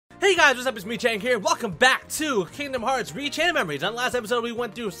Hey guys, what's up? It's Michang here. Welcome back to Kingdom Hearts Re-Chain Memories. On the last episode, we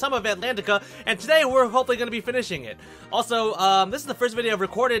went through some of Atlantica, and today we're hopefully going to be finishing it. Also, this is the first video I've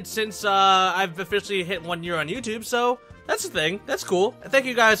recorded since I've officially hit 1 year on YouTube, so that's the thing. That's cool. Thank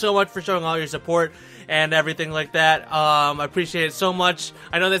you guys so much for showing all your support and everything like that. I appreciate it so much.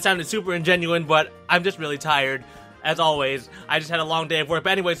 I know that sounded super ingenuine, but I'm just really tired, as always. I just had a long day of work, but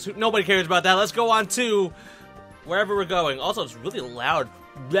anyways, nobody cares about that. Let's go on to wherever we're going. Also, it's really loud.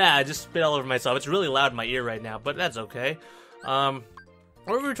 Yeah, I just spit all over myself. It's really loud in my ear right now, but that's okay. Where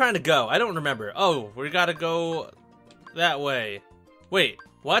were we trying to go? I don't remember. Oh, we gotta go that way. Wait,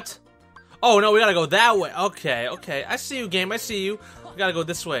 what? Oh, no, we gotta go that way. Okay, okay. I see you, game. I see you. We gotta go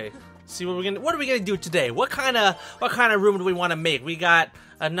this way. See what are we gonna do today? What kind of room do we want to make? We got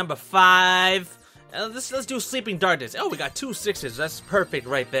a number 5. Let's do Sleeping Darkness. Oh, we got 2 6s. That's perfect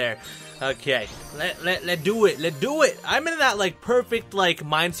right there. Okay, let's do it. Let's do it. I'm in that like perfect like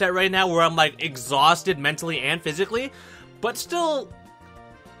mindset right now where I'm like exhausted mentally and physically, but still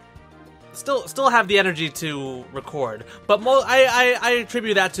have the energy to record. But I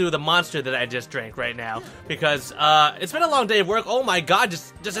attribute that to the monster that I just drank right now, because it's been a long day of work. Oh my god,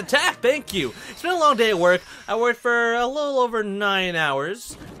 just attack. Thank you. It's been a long day at work. I worked for a little over 9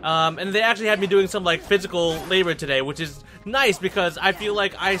 hours, and they actually had me doing some like physical labor today, which is nice because I feel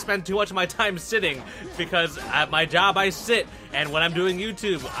like I spend too much of my time sitting, because at my job I sit, and when I'm doing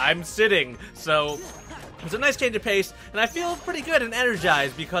YouTube I'm sitting, so it's a nice change of pace, and I feel pretty good and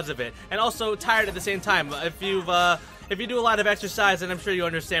energized because of it, and also tired at the same time. If you do a lot of exercise, then I'm sure you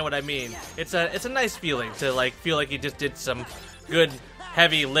understand what I mean. It's a nice feeling to like feel like you just did some good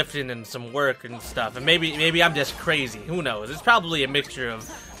heavy lifting and some work and stuff. And maybe I'm just crazy. Who knows? It's probably a mixture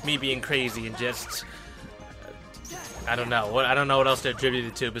of me being crazy and just I don't know what else to attribute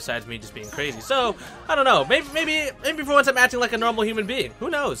it to besides me just being crazy. So I don't know. Maybe for once I'm acting like a normal human being.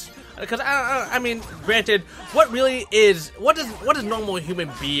 Who knows? Because I mean, granted, what does normal human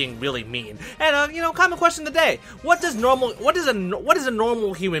being really mean? And you know, common question of the day: what is a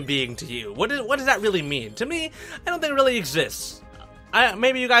normal human being to you? What does that really mean? To me, I don't think it really exists.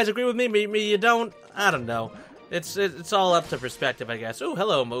 Maybe you guys agree with me. Maybe you don't. I don't know. It's all up to perspective, I guess. Oh,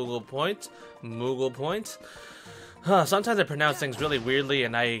 hello, Moogle Point. Moogle Point. Sometimes I pronounce things really weirdly,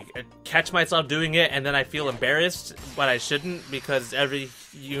 and I catch myself doing it, and then I feel embarrassed, but I shouldn't, because every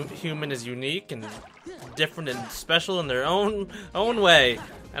human is unique and different and special in their own way.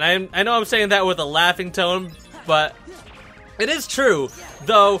 And I know I'm saying that with a laughing tone, but it is true.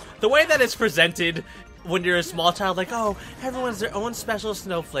 Though the way that it's presented when you're a small child, like, oh, everyone's their own special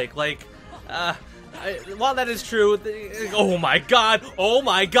snowflake, like, while that is true, oh my god, oh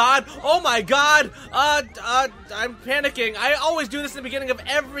my god, oh my god, I'm panicking. I always do this in the beginning of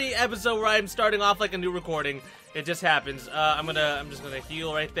every episode where I'm starting off like a new recording. It just happens. I'm just gonna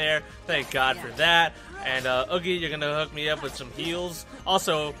heal right there. Thank God for that. And Oogie, you're gonna hook me up with some heals.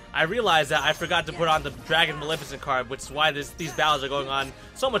 Also, I realized that I forgot to put on the Dragon Maleficent card, which is why these battles are going on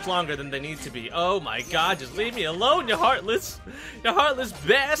so much longer than they need to be. Oh my god, just leave me alone, you heartless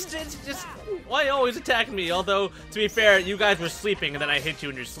bastards! Just why you always attacking me? Although, to be fair, you guys were sleeping and then I hit you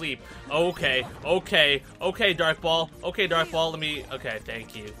in your sleep. Okay, Dark Ball. Okay, Dark Ball. Okay,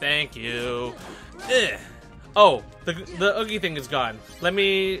 thank you. Ugh. Oh, the Oogie thing is gone. Let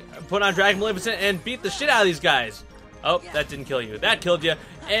me put on Dragon Maleficent and beat the shit out of these guys. Oh, that didn't kill you. That killed you.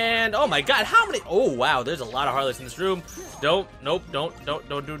 And oh my god, how many? Oh wow, there's a lot of Heartless in this room. Don't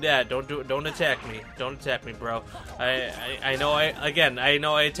do that. Don't attack me. Don't attack me, bro. I know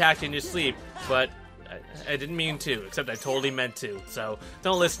I attacked you in your sleep, but I didn't mean to, except I totally meant to. So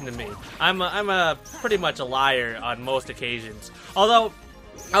don't listen to me. I'm a pretty much a liar on most occasions. Although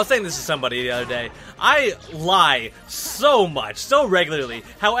I was saying this to somebody the other day. I lie so much, so regularly.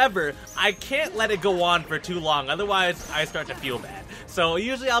 However, I can't let it go on for too long, otherwise I start to feel bad. So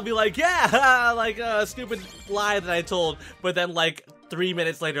usually I'll be like, yeah, like a stupid lie that I told, but then like 3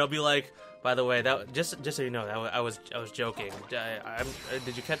 minutes later I'll be like, by the way, that just so you know, I was joking.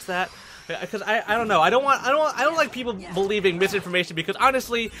 Did you catch that? Because I don't know. I don't like people believing misinformation, because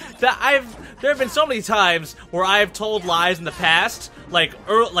honestly, there have been so many times where I've told lies in the past, like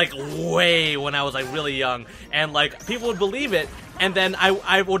way when I was like really young, and like people would believe it, and then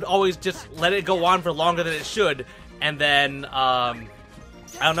I would always just let it go on for longer than it should, and then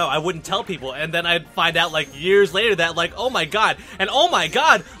I don't know, I wouldn't tell people, and then I'd find out like years later that like, oh my god,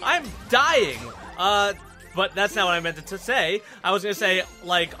 I'm dying. but that's not what I meant to say. I was gonna say,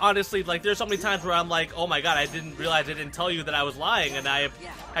 like, honestly, like, there's so many times where I'm like, oh my god, I didn't realize I didn't tell you that I was lying, and I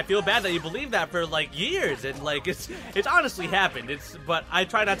feel bad that you believed that for, like, years, and, like, it's honestly happened. But I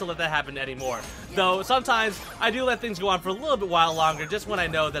try not to let that happen anymore. Though, sometimes, I do let things go on for a little bit while longer, just when I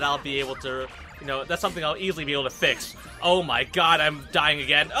know that I'll be able to, you know, that's something I'll easily be able to fix. Oh my god, I'm dying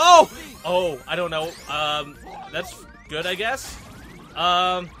again. Oh! Oh, I don't know. That's good, I guess.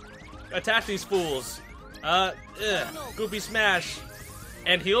 Attack these fools. Goopy smash.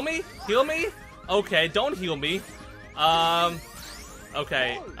 And heal me? Heal me? Okay, don't heal me.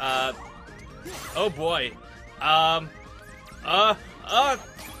 Okay, oh boy. I'm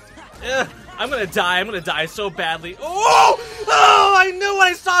gonna die so badly. Oh! Oh, I knew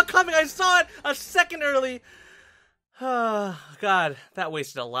I saw it coming. I saw it a second early. God, that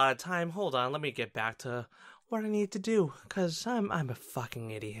wasted a lot of time. Hold on, let me get back to what I need to do, cause I'm a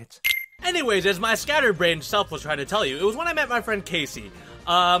fucking idiot. Anyways, as my scatterbrained self was trying to tell you, it was when I met my friend Casey.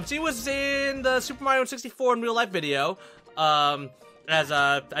 She was in the Super Mario 64 in real life video, as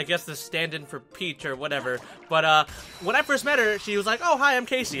I guess the stand-in for Peach or whatever. But when I first met her, she was like, "Oh, hi, I'm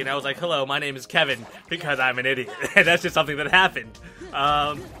Casey," and I was like, "Hello, my name is Kevin," because I'm an idiot. And that's just something that happened.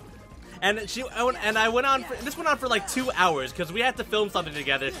 And I went on. This went on for like 2 hours because we had to film something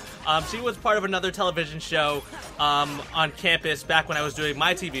together. She was part of another television show on campus back when I was doing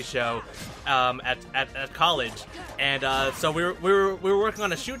my TV show at college, and so we were working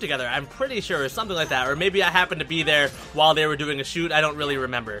on a shoot together. I'm pretty sure, or something like that, or maybe I happened to be there while they were doing a shoot. I don't really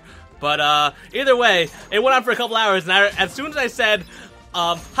remember, but either way, it went on for a couple hours. And as soon as I said,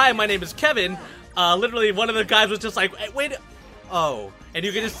 "Hi, my name is Kevin," literally one of the guys was just like, "Wait, oh." And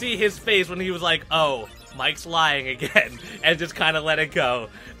you can just see his face when he was like, "Oh, Mike's lying again," and just kind of let it go.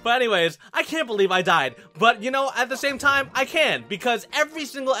 But anyways, I can't believe I died. But, you know, at the same time, I can. Because every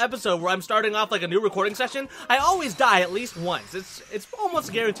single episode where I'm starting off like a new recording session, I always die at least once. It's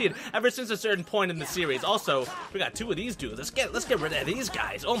almost guaranteed, ever since a certain point in the series. Also, we got 2 of these dudes. Let's get rid of these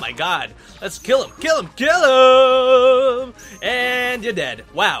guys. Oh my god. Let's kill him. Kill him. Kill him! And you're dead.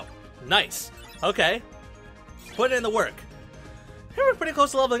 Wow. Nice. Okay. Put in the work. We're pretty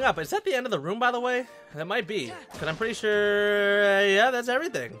close to leveling up. Is that the end of the room, by the way? That might be. Because I'm pretty sure, yeah, that's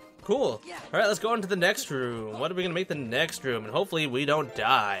everything. Cool. Alright, let's go into the next room. What are we going to make the next room? And hopefully we don't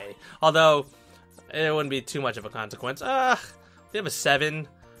die. Although, it wouldn't be too much of a consequence. We have a 7.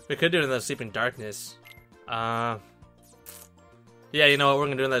 We could do it in the Sleeping Darkness. Yeah, you know what? We're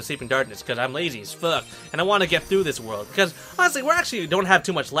going to do another Sleeping Darkness because I'm lazy as fuck. And I want to get through this world. Because, honestly, we actually don't have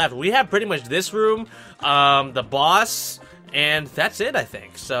too much left. We have pretty much this room, the boss, and that's it, I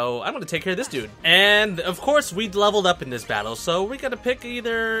think. So I'm going to take care of this dude. And, of course, we leveled up in this battle, so we got to pick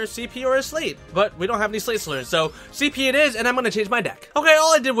either CP or a Slate. But we don't have any Slates to learn, so CP it is, and I'm going to change my deck. Okay,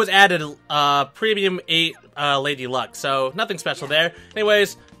 all I did was add a Premium 8 Lady Luck, so nothing special there.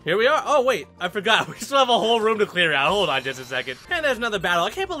 Anyways, here we are. Oh, wait, I forgot. We still have a whole room to clear out. Hold on just a second. And there's another battle. I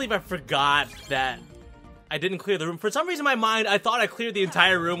can't believe I forgot that I didn't clear the room. For some reason in my mind, I thought I cleared the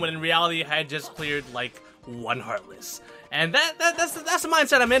entire room, when in reality, I had just cleared, like, 1 Heartless. And that's the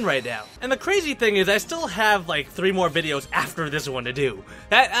mindset I'm in right now. And the crazy thing is I still have like 3 more videos after this one to do.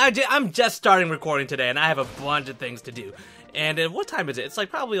 I'm just starting recording today and I have a bunch of things to do. And what time is it? It's like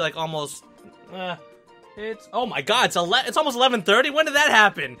probably like almost, oh my god, it's almost 11:30? When did that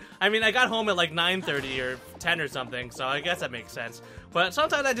happen? I mean, I got home at like 9:30 or 10 or something, so I guess that makes sense. But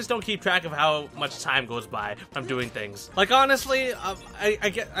sometimes I just don't keep track of how much time goes by when I'm doing things. Like honestly,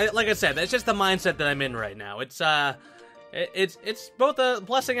 like I said, that's just the mindset that I'm in right now. It's both a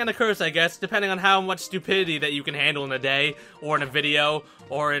blessing and a curse, I guess, depending on how much stupidity that you can handle in a day, or in a video,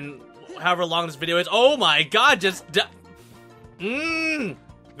 or in however long this video is. Oh my god, just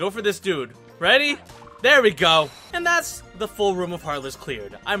go for this dude. Ready? There we go. And that's the full room of Heartless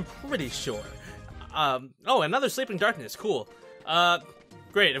cleared. I'm pretty sure. Oh, another Sleeping Darkness. Cool.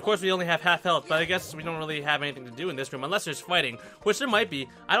 Great. Of course, we only have half health, but I guess we don't really have anything to do in this room unless there's fighting, which there might be.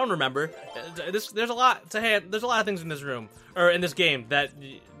 I don't remember. There's a lot to there's a lot of things in this room, or in this game, that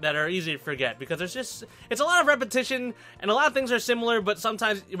are easy to forget because it's a lot of repetition and a lot of things are similar, but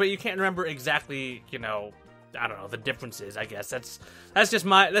you can't remember exactly, you know, I don't know, the differences, I guess. That's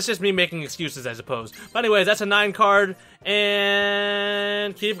just me making excuses, I suppose. But anyways, that's a 9 card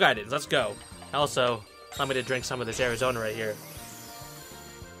and Key of Guidance. Let's go. Also, allow me to drink some of this Arizona right here.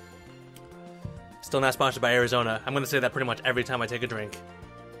 Still not sponsored by Arizona. I'm going to say that pretty much every time I take a drink.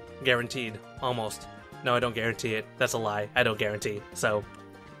 Guaranteed. Almost. No, I don't guarantee it. That's a lie. I don't guarantee. So,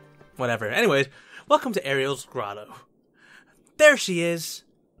 whatever. Anyways, welcome to Ariel's Grotto. There she is.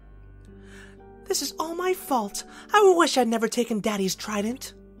 This is all my fault. I wish I'd never taken Daddy's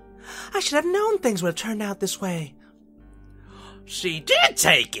trident. I should have known things would have turned out this way. She did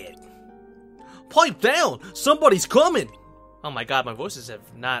take it! Pipe down! Somebody's coming! Oh my god, my voices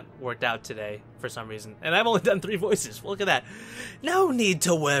have not worked out today for some reason. And I've only done 3 voices. Look at that. No need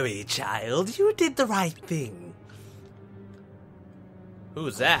to worry, child. You did the right thing.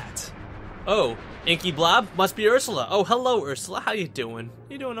 Who's that? Oh, Inky Blob? Must be Ursula. Oh, hello, Ursula. How you doing?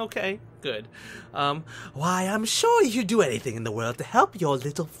 You doing okay? Good. Why, I'm sure you'd do anything in the world to help your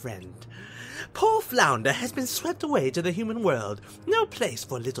little friend. Poor Flounder has been swept away to the human world. No place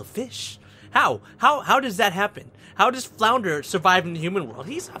for little fish. How? How does that happen? How does Flounder survive in the human world?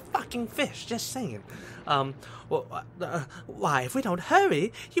 He's a fucking fish, just saying. Why, if we don't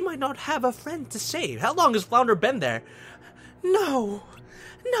hurry, you might not have a friend to save. How long has Flounder been there? No,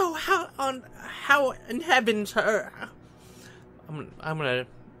 how in heaven's her?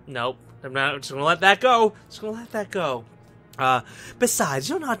 Nope. I'm just gonna let that go. Besides,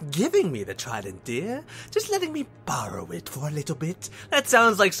 you're not giving me the trident, dear. Just letting me borrow it for a little bit. That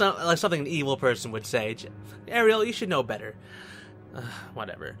sounds like something an evil person would say. Ariel, you should know better.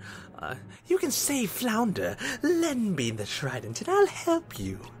 Whatever. You can save Flounder. Lend me the trident and I'll help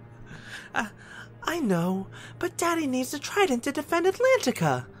you. I know, but Daddy needs the trident to defend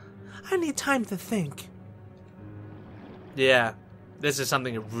Atlantica. I need time to think. Yeah. This is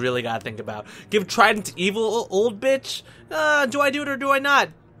something you really gotta think about. Give trident to evil old bitch? Do I do it or do I not?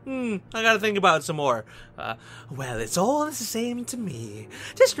 I gotta think about it some more. Well, it's all the same to me.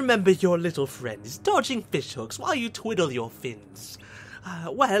 Just remember your little friend is dodging fishhooks while you twiddle your fins.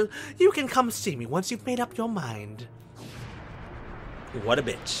 Well, you can come see me once you've made up your mind. What a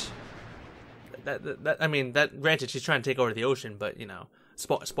bitch. Granted, she's trying to take over the ocean, but, you know.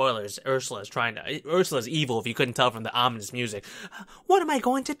 Spoilers, Ursula's evil if you couldn't tell from the ominous music. What am I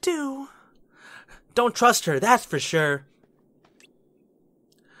going to do? Don't trust her, that's for sure.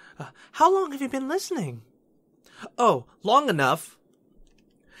 How long have you been listening? Oh, long enough.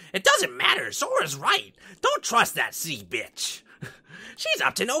 It doesn't matter, Sora's right. Don't trust that sea bitch. She's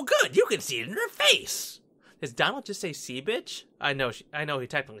up to no good, you can see it in her face. Did Donald just say sea bitch? I know he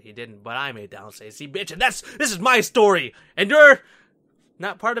technically didn't, but I made Donald say sea bitch, and this is my story, and you're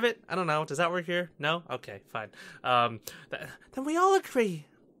not part of it? I don't know. Does that work here? No? Okay, fine. Then we all agree.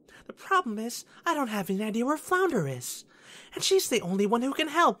 The problem is, I don't have any idea where Flounder is. And she's the only one who can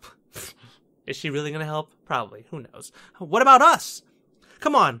help. Is she really gonna help? Probably. Who knows? What about us?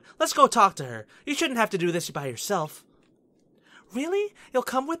 Come on, let's go talk to her. You shouldn't have to do this by yourself. Really? You'll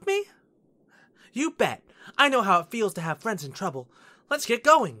come with me? You bet. I know how it feels to have friends in trouble. Let's get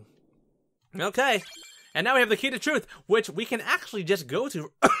going. Okay. And now we have the key to truth, which we can actually just go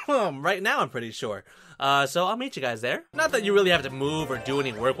to right now, I'm pretty sure. So I'll meet you guys there. Not that you really have to move or do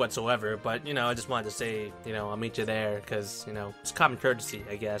any work whatsoever, but, you know, I just wanted to say, you know, I'll meet you there, because, you know, it's common courtesy,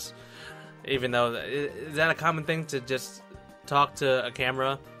 I guess. Even though, is that a common thing to just talk to a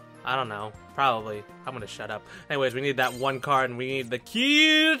camera? I don't know. Probably. I'm gonna shut up. Anyways, we need that one card, and we need the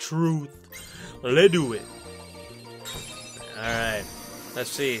key to truth. Let's do it. Alright.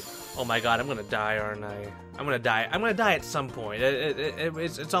 Let's see. Oh my god, I'm gonna die, aren't I? I'm gonna die. I'm gonna die at some point.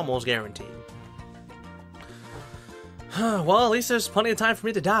 It's almost guaranteed. Well, at least there's plenty of time for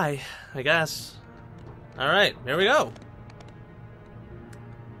me to die, I guess. Alright, here we go.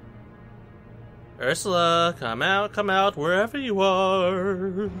 Ursula, come out, wherever you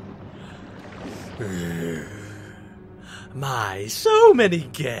are. My, so many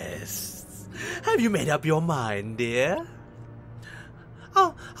guests. Have you made up your mind, dear?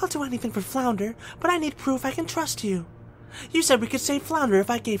 I'll do anything for Flounder, but I need proof I can trust you. You said we could save Flounder if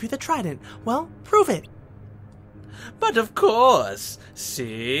I gave you the trident. Well, prove it. But of course.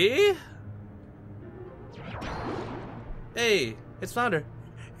 See? Hey, it's Flounder.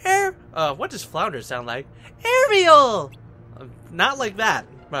 What does Flounder sound like? Ariel! Not like that.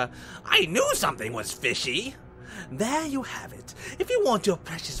 I knew something was fishy. There you have it. If you want your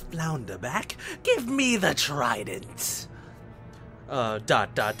precious Flounder back, give me the trident.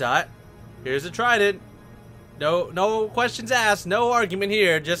 Here's a trident. No questions asked. No argument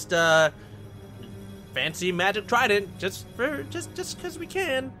here. Just fancy magic trident. Just because we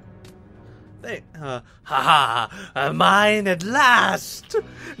can. Mine at last.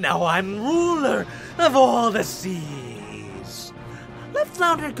 Now I'm ruler of all the seas. Let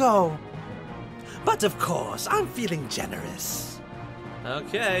Flounder go. But of course, I'm feeling generous.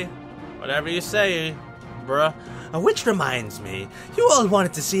 Okay, whatever you say, bruh. Which reminds me, you all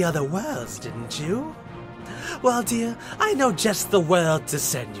wanted to see other worlds, didn't you? Well, dear, I know just the world to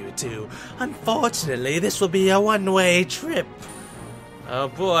send you to. Unfortunately, this will be a one-way trip. Oh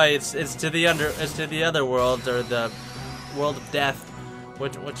boy, it's to the other world, or the world of death,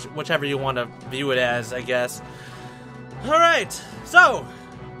 whichever you want to view it as, I guess. Alright, so,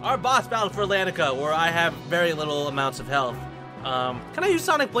 our boss battle for Atlantica, where I have very little amounts of health. Can I use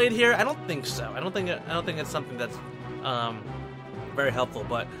Sonic Blade here? I don't think so. I don't think it's something that's very helpful,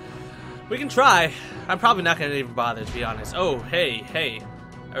 but we can try. I'm probably not gonna even bother, to be honest. Oh, hey,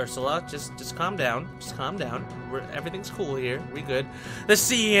 Ursula, just calm down. Just calm down. Everything's cool here. We good. The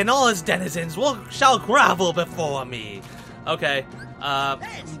sea and all its denizens shall grovel before me. Okay.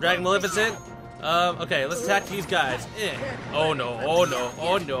 Dragon Maleficent. Okay, let's attack these guys. Oh no, oh no,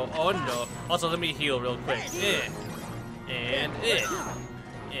 oh no, oh no. Also, let me heal real quick. And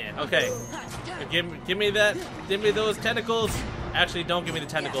okay. Give me that. Give me those tentacles. Actually, don't give me the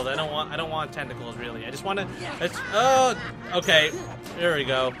tentacles. I don't want tentacles really. I just want to. Oh, okay. There we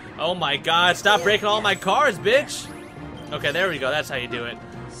go. Oh my God! Stop breaking all my cars, bitch. Okay, there we go. That's how you do it.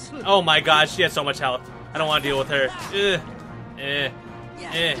 Oh my God, she has so much health. I don't want to deal with her.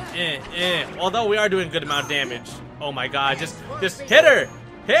 Although we are doing a good amount of damage. Oh my God, just hit her!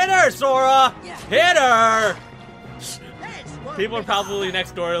 Hit her, Sora! Hit her! People are probably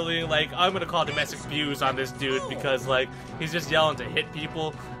next door like, I'm gonna call domestic abuse on this dude because like he's just yelling to hit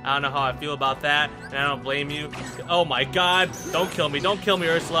people. I don't know how I feel about that, and I don't blame you. Oh my God! Don't kill me,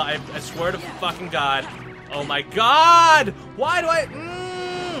 Ursula! I swear to fucking God! Oh my God! Why do I?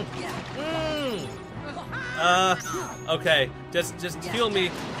 Okay, just heal me,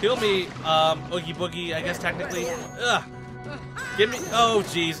 Oogie Boogie, I guess technically. Ugh. Give me, oh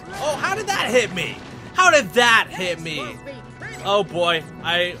jeez. Oh, how did that hit me? How did that hit me? Oh boy,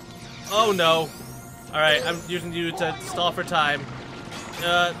 oh no. Alright, I'm using you to stall for time.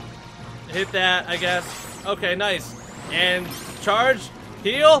 Hit that, I guess. Okay, nice. And charge,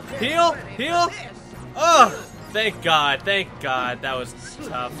 heal. Oh, thank God, that was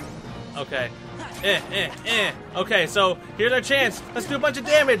tough. Okay. Okay, so here's our chance. Let's do a bunch of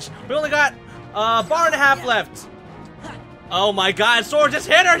damage. We only got a bar and a half left. Oh my God, Sora, just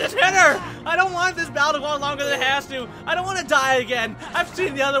hit her! I don't want this battle to go on longer than it has to. I don't want to die again. I've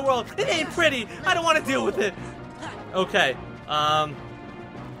seen the other world. It ain't pretty. I don't want to deal with it. Okay,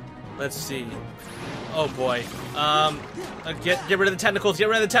 let's see. Oh boy. Get rid of the tentacles. Get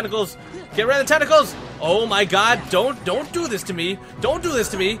rid of the tentacles. Get rid of the tentacles. Oh my God! Don't do this to me. Don't do this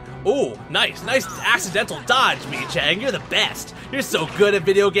to me. Oh, nice accidental dodge, Michang. You're the best. You're so good at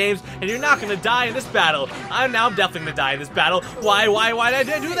video games, and you're not gonna die in this battle. I'm definitely gonna die in this battle. Why did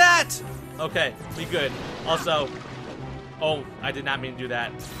I do that? Okay, we good. Also, oh, I did not mean to do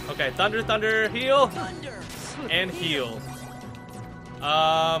that. Okay, thunder, heal, and heal.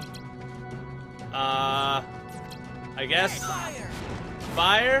 I guess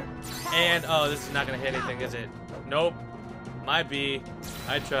fire, and oh, this is not gonna hit anything, is it? Nope. Might be.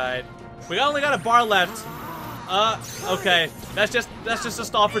 I tried. We only got a bar left. Okay. That's just a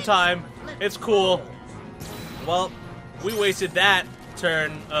stall for time. It's cool. Well, we wasted that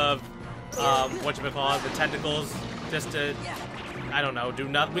turn of whatchamacallit, the tentacles, just to, I don't know, do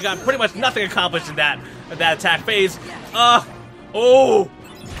nothing. We got pretty much nothing accomplished in that attack phase. Oh,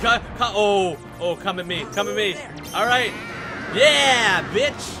 come at me. All right. Yeah,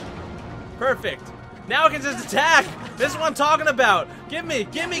 bitch. Perfect. Now I can just attack. This is what I'm talking about. Gimme.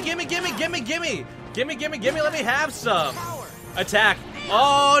 Let me have some. Attack.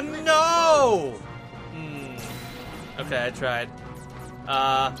 Oh no. Okay, I tried.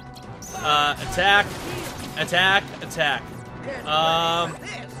 Attack.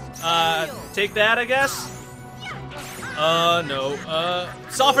 Take that, I guess. No.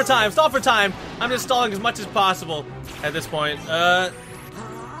 Stall for time. I'm just stalling as much as possible at this point.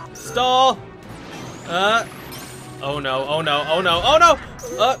 Stall. Oh no.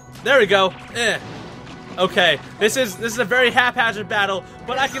 There we go. Okay. This is a very haphazard battle,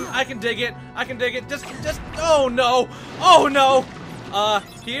 but I can dig it. Just oh no.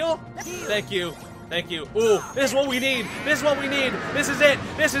 Heal? Thank you. Ooh, this is what we need. This is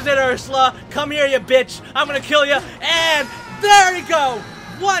it, Ursula. Come here, you bitch. I'm gonna kill you. And there you go.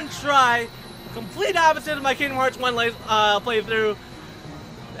 One try. Complete opposite of my Kingdom Hearts 1 playthrough.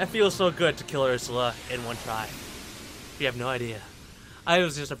 That feels so good to kill Ursula in one try. You have no idea. I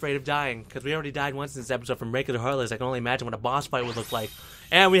was just afraid of dying, because we already died once in this episode from regular Heartless. I can only imagine what a boss fight would look like.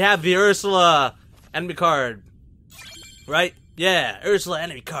 And we have the Ursula enemy card. Right? Yeah, Ursula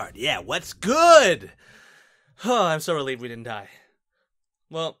enemy card. Yeah, what's good? Oh, I'm so relieved we didn't die.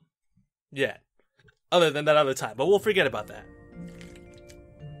 Well, yeah. Other than that other time, but we'll forget about that.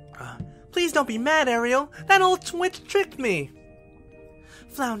 Please don't be mad, Ariel. That old twitch tricked me.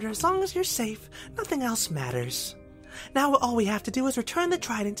 Flounder, as long as you're safe, nothing else matters. Now all we have to do is return the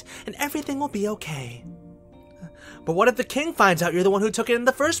trident, and everything will be okay. But what if the king finds out you're the one who took it in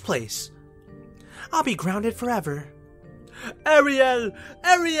the first place? I'll be grounded forever. Ariel!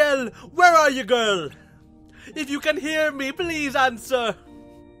 Ariel! Where are you, girl? If you can hear me, please answer.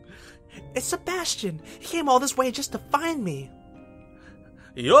 It's Sebastian. He came all this way just to find me.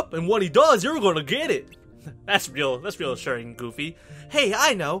 Yup, and when he does, you're gonna get it. That's real assuring, Goofy. Hey,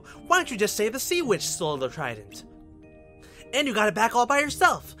 I know. Why don't you just say the sea witch stole the trident? And you got it back all by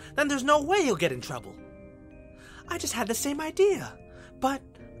yourself. Then there's no way you'll get in trouble. I just had the same idea. But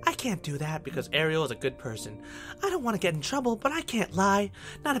I can't do that Because Ariel is a good person. I don't want to get in trouble, but I can't lie.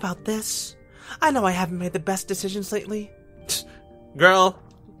 Not about this. I know I haven't made the best decisions lately. Girl,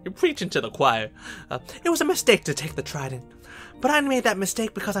 you're preaching to the choir. It was a mistake to take the trident. But I made that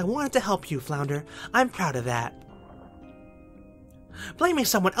mistake because I wanted to help you, Flounder. I'm proud of that. Blaming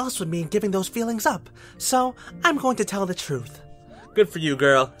someone else would mean giving those feelings up. So, I'm going to tell the truth. Good for you,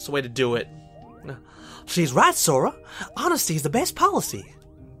 girl. It's the way to do it. She's right, Sora. Honesty is the best policy.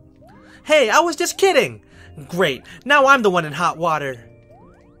 Hey, I was just kidding. Great. Now I'm the one in hot water.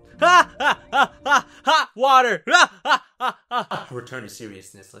 Ha ha ha ha! Hot water! Ha ha ha ha! Return to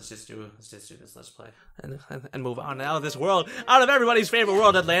seriousness. Let's just do this. Let's play And move on out of this world, out of everybody's favorite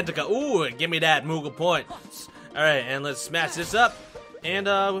world, Atlantica. Ooh, give me that Moogle point. All right, and let's smash this up. And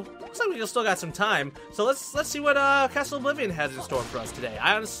looks like we still got some time. So let's see what Castle Oblivion has in store for us today.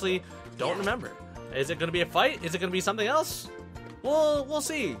 I honestly don't remember. Is it going to be a fight? Is it going to be something else? We'll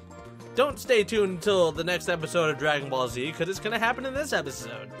see. Don't stay tuned until the next episode of Dragon Ball Z, because it's going to happen in this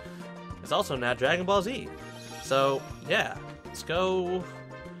episode. It's also not Dragon Ball Z. So, yeah. Let's go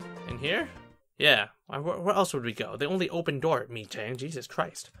in here. Yeah. Where else would we go? The only open door at Michang. Jesus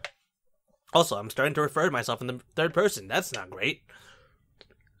Christ. Also, I'm starting to refer to myself in the third person. That's not great.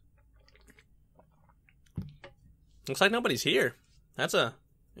 Looks like nobody's here. That's a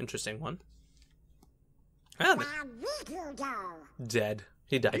interesting one. Ah, dead.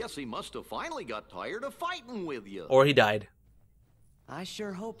 He died. Guess he must have finally got tired of fighting with you. Or he died. I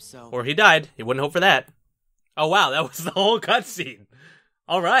sure hope so. Or he died. He wouldn't hope for that. Oh wow, that was the whole cutscene.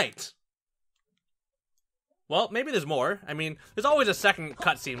 All right. Well, maybe there's more. I mean, there's always a second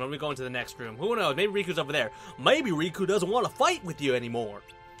cutscene when we go into the next room. Who knows? Maybe Riku's over there. Maybe Riku doesn't want to fight with you anymore.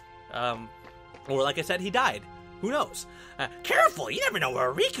 Or like I said, he died. Who knows? Careful, you never know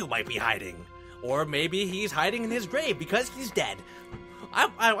where Riku might be hiding. Or maybe he's hiding in his grave because he's dead. I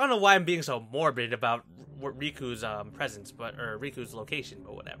don't know why I'm being so morbid about Riku's presence, or Riku's location,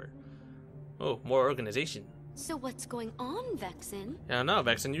 but whatever. Oh, more organization. So what's going on, Vexen? I don't know,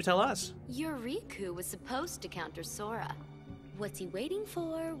 Vexen, you tell us. Your Riku was supposed to counter Sora. What's he waiting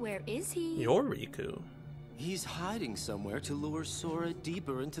for? Where is he? Your Riku. He's hiding somewhere to lure Sora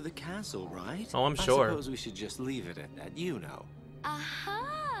deeper into the castle, right? Oh, I'm sure. I suppose we should just leave it at that, you know.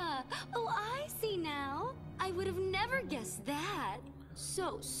 Aha! Oh, I see now. I would have never guessed that.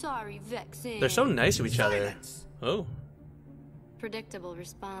 So sorry, Vexen. They're so nice to each Silence. other. Oh. Predictable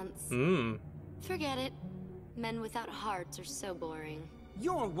response. Forget it. Men without hearts are so boring.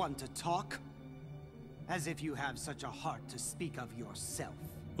 You're one to talk. As if you have such a heart to speak of yourself.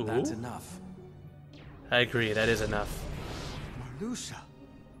 Ooh. That's enough. I agree, that is enough. Marluxia.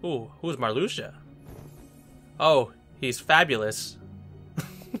 Ooh, who's Marluxia? Oh, he's fabulous.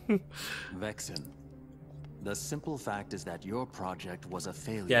 Vexen, the simple fact is that your project was a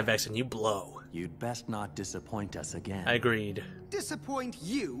failure. Yeah, Vexen, you blow. You'd best not disappoint us again. I agreed. Disappoint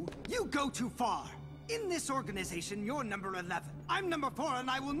you? You go too far. In this organization, you're number 11. I'm number 4, and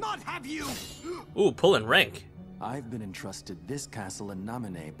I will not have you! Ooh, pulling rank. I've been entrusted this castle in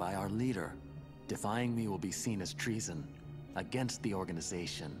Namine by our leader. Defying me will be seen as treason against the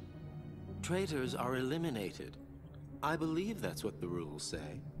organization. Traitors are eliminated. I believe that's what the rules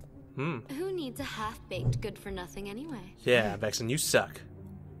say. Who needs a half-baked good-for-nothing anyway? Yeah, Vexen, you suck.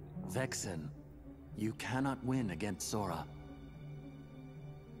 Vexen, you cannot win against Sora.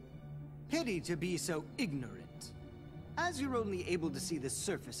 Pity to be so ignorant. As you're only able to see the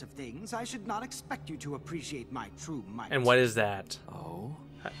surface of things, I should not expect you to appreciate my true might. And what is that? Oh?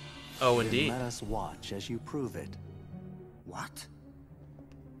 Oh, Then indeed. let us watch as you prove it. What?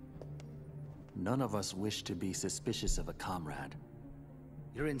 None of us wish to be suspicious of a comrade.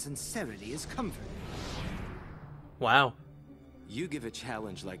 Your insincerity is comforting. Wow. You give a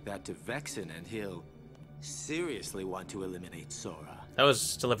challenge like that to Vexen and he'll seriously want to eliminate Sora. That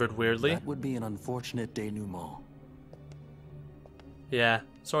was delivered weirdly. That would be an unfortunate denouement. Yeah,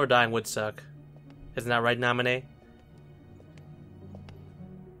 Sora dying would suck. Isn't that right, Namine?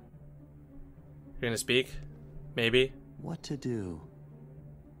 You're gonna speak? Maybe? What to do?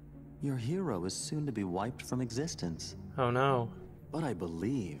 Your hero is soon to be wiped from existence. Oh no. But I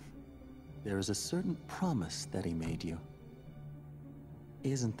believe there is a certain promise that he made you.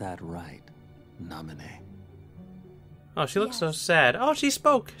 Isn't that right, Namine? Oh, she looks so sad. Oh, she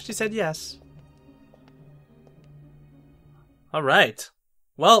spoke. She said yes. All right.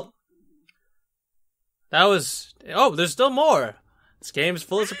 Well, that was... Oh, there's still more. This game is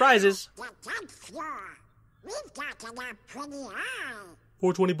full of surprises.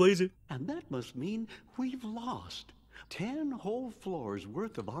 420 blaze it. And that must mean we've lost 10 whole floors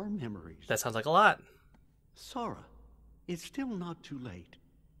worth of our memories. That sounds like a lot. Sora, it's still not too late.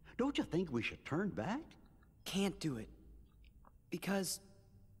 Don't you think we should turn back? Can't do it. Because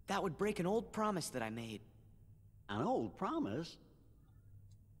that would break an old promise that I made. An old promise?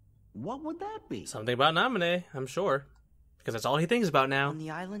 What would that be? Something about Namine, I'm sure. Because that's all he thinks about now. On the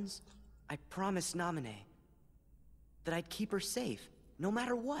islands, I promised Namine that I'd keep her safe, no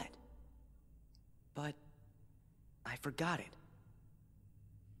matter what. But I forgot it.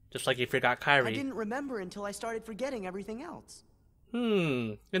 Just like he forgot Kairi. I didn't remember until I started forgetting everything else.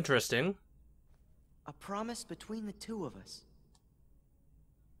 Interesting. A promise between the two of us.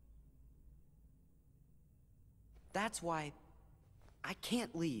 That's why I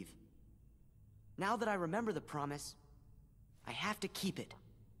can't leave. Now that I remember the promise, I have to keep it.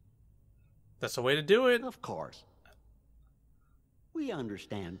 That's the way to do it. Of course. We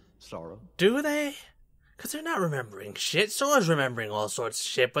understand, Sora. Do they? Because they're not remembering shit. Sora's remembering all sorts of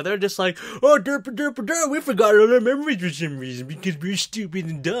shit, but they're just like, oh, derp, we forgot all our memories for some reason because we're stupid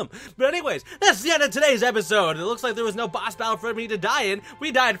and dumb. But anyways, that's the end of today's episode. It looks like there was no boss battle for me to die in.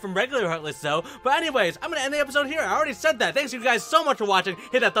 We died from regular Heartless, though. But anyways, I'm going to end the episode here. I already said that. Thanks you guys so much for watching.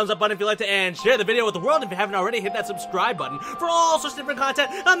 Hit that thumbs up button if you liked it, and share the video with the world. If you haven't already, hit that subscribe button for all sorts of different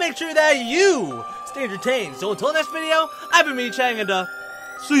content. And make sure that you stay entertained. So until next video, I've been Michang, and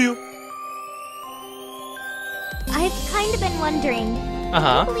see you. I've kind of been wondering, do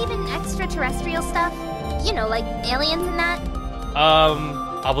you believe in extraterrestrial stuff? You know, like aliens and that?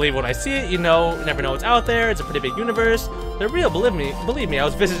 I'll believe when I see it, you know, you never know what's out there, it's a pretty big universe. They're real, believe me, I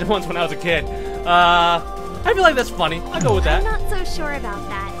was visited once when I was a kid. I feel like that's funny, I'll go with that. I'm not so sure about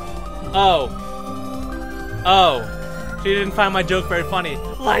that. Oh, she didn't find my joke very funny,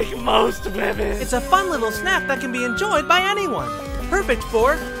 like most women. It's a fun little snack that can be enjoyed by anyone. Perfect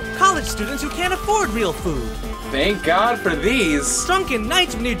for college students who can't afford real food. Thank God for these. Drunken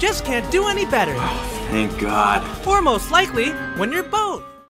nights when you just can't do any better. Thank God. Or most likely, when you're both.